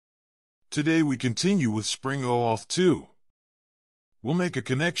Today we continue with Spring Oauth2. We'll make a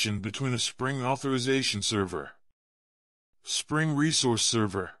connection between a Spring Authorization server, Spring Resource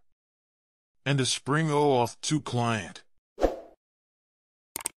server, and a Spring Oauth2 client.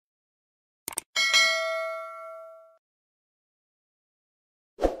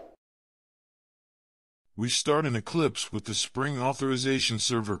 We start in Eclipse with the Spring Authorization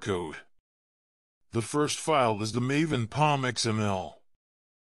server code. The first file is the Maven POM XML.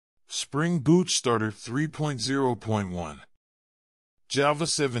 Spring Boot Starter 3.0.1 Java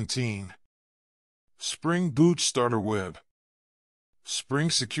 17 Spring Boot Starter Web Spring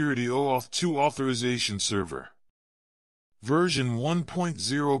Security Oauth2 Authorization Server Version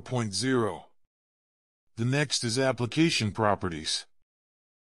 1.0.0. The next is Application Properties.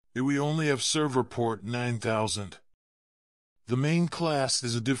 We only have server port 9000. The main class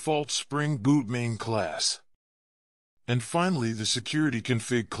is a default Spring Boot main class. And finally, the security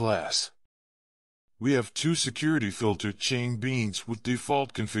config class. We have two security filter chain beans with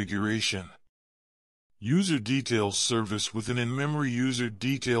default configuration. User details service with an in-memory user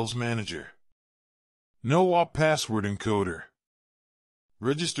details manager. No OAuth password encoder.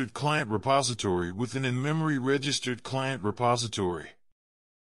 Registered client repository with an in-memory registered client repository.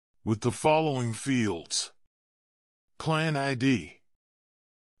 With the following fields: Client ID,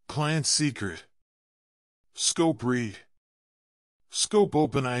 Client Secret, Scope Read, Scope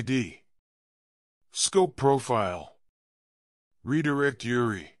Open ID, Scope Profile, Redirect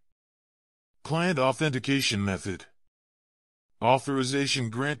URI, Client Authentication Method, Authorization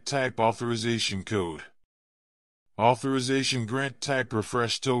Grant Type Authorization Code, Authorization Grant Type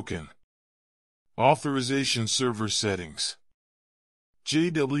Refresh Token, Authorization Server Settings.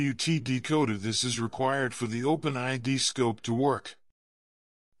 JWT decoder. This is required for the OpenID scope to work.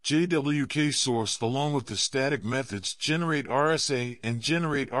 JWK source along with the static methods generate RSA and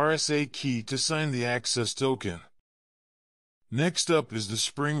generate RSA key to sign the access token. Next up is the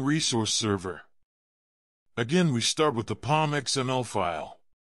Spring Resource server. Again, we start with the POM XML file.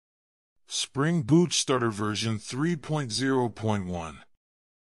 Spring Boot Starter version 3.0.1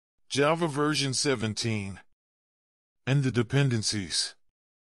 Java version 17 and the dependencies: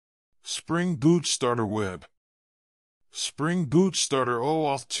 Spring Boot Starter Web, Spring Boot Starter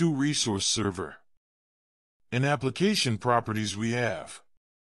Oauth2 Resource Server. In application properties we have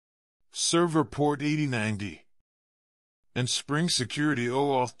server port 8090 and Spring Security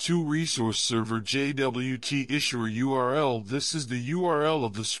Oauth2 Resource Server JWT Issuer URL. This is the URL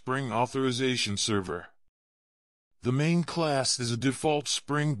of the Spring Authorization server. The main class is a default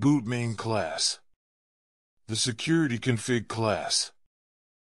Spring Boot main class. The security config class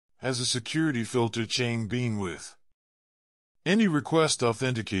has a security filter chain bean with any request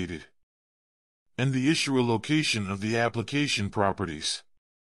authenticated and the issuer location of the application properties.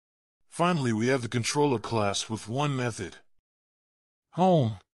 Finally, we have the controller class with one method,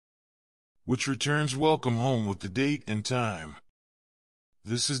 home, which returns welcome home with the date and time.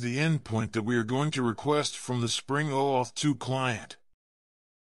 This is the endpoint that we are going to request from the Spring Oauth2 client.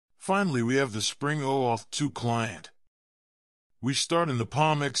 Finally, we have the Spring Oauth2 client. We start in the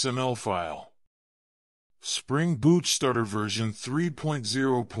POM XML file. Spring Boot Starter version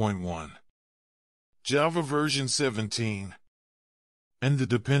 3.0.1 Java version 17 and the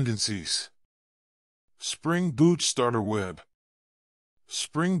dependencies: Spring Boot Starter Web,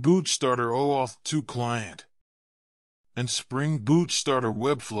 Spring Boot Starter Oauth2 client, and Spring Boot Starter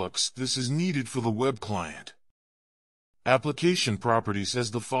WebFlux. This is needed for the web client. Application properties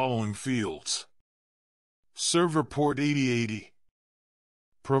has the following fields: server port 8080,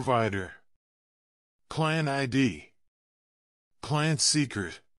 provider, client ID, client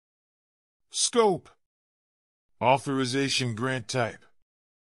secret, scope, authorization grant type,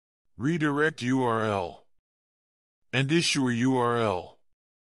 redirect URL, and issuer URL.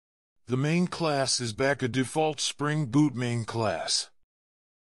 The main class is back a default Spring Boot main class.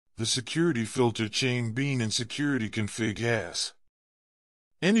 The security filter chain bean and security config has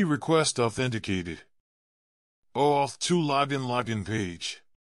any request authenticated, Oauth2 login page,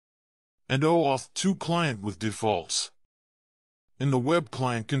 and Oauth2 client with defaults. In the web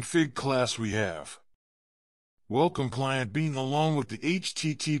client config class we have welcome client bean along with the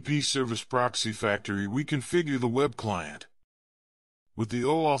HTTP service proxy factory. We configure the web client. With the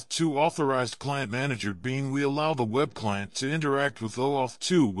Oauth2 authorized client manager bean, we allow the web client to interact with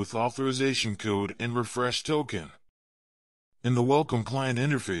Oauth2 with authorization code and refresh token. In the welcome client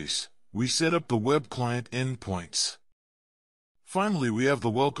interface, we set up the web client endpoints. Finally, we have the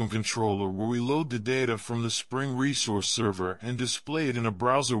welcome controller where we load the data from the Spring Resource server and display it in a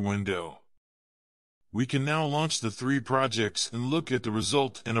browser window. We can now launch the 3 projects and look at the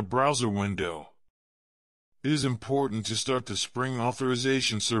result in a browser window. It is important to start the Spring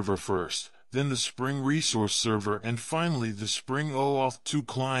Authorization server first, then the Spring Resource server, and finally the Spring Oauth2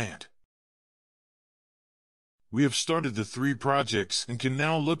 client. We have started the 3 projects and can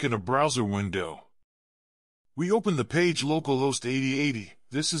now look at a browser window. We open the page localhost 8080.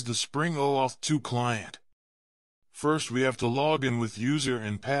 This is the Spring Oauth2 client. First, we have to log in with user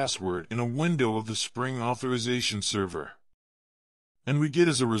and password in a window of the Spring Authorization server. And we get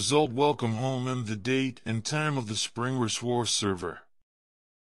as a result welcome home and the date and time of the Spring Resource server.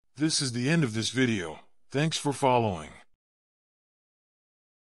 This is the end of this video. Thanks for following.